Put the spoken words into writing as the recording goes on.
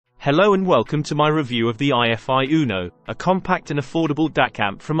Hello and welcome to my review of the iFi Uno, a compact and affordable DAC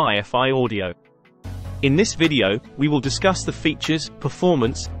amp from iFi Audio. In this video, we will discuss the features,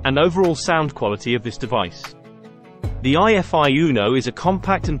 performance, and overall sound quality of this device. The iFi Uno is a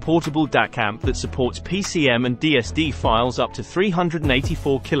compact and portable DAC amp that supports PCM and DSD files up to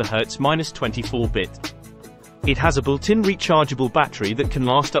 384 kHz 24-bit. It has a built-in rechargeable battery that can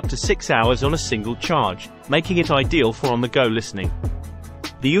last up to 6 hours on a single charge, making it ideal for on-the-go listening.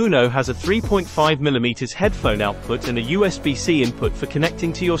 The Uno has a 3.5mm headphone output and a USB-C input for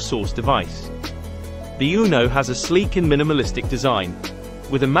connecting to your source device. The Uno has a sleek and minimalistic design,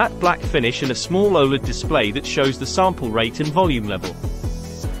 with a matte black finish and a small OLED display that shows the sample rate and volume level.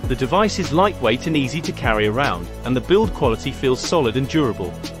 The device is lightweight and easy to carry around, and the build quality feels solid and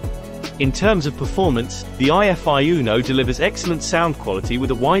durable. In terms of performance, the iFi Uno delivers excellent sound quality with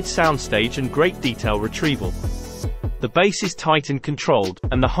a wide soundstage and great detail retrieval. The bass is tight and controlled,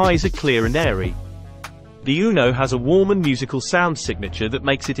 and the highs are clear and airy. The Uno has a warm and musical sound signature that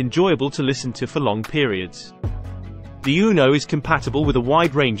makes it enjoyable to listen to for long periods. The Uno is compatible with a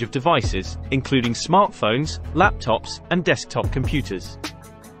wide range of devices, including smartphones, laptops, and desktop computers.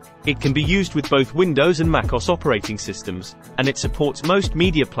 It can be used with both Windows and macOS operating systems, and it supports most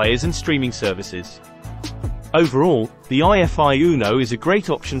media players and streaming services. Overall, the iFi Uno is a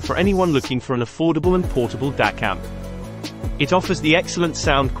great option for anyone looking for an affordable and portable DAC amp. It offers the excellent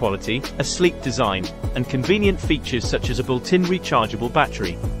sound quality, a sleek design, and convenient features such as a built-in rechargeable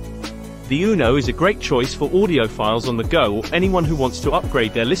battery. The Uno is a great choice for audiophiles on the go or anyone who wants to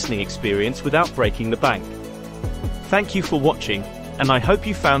upgrade their listening experience without breaking the bank. Thank you for watching, and I hope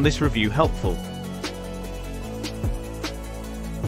you found this review helpful.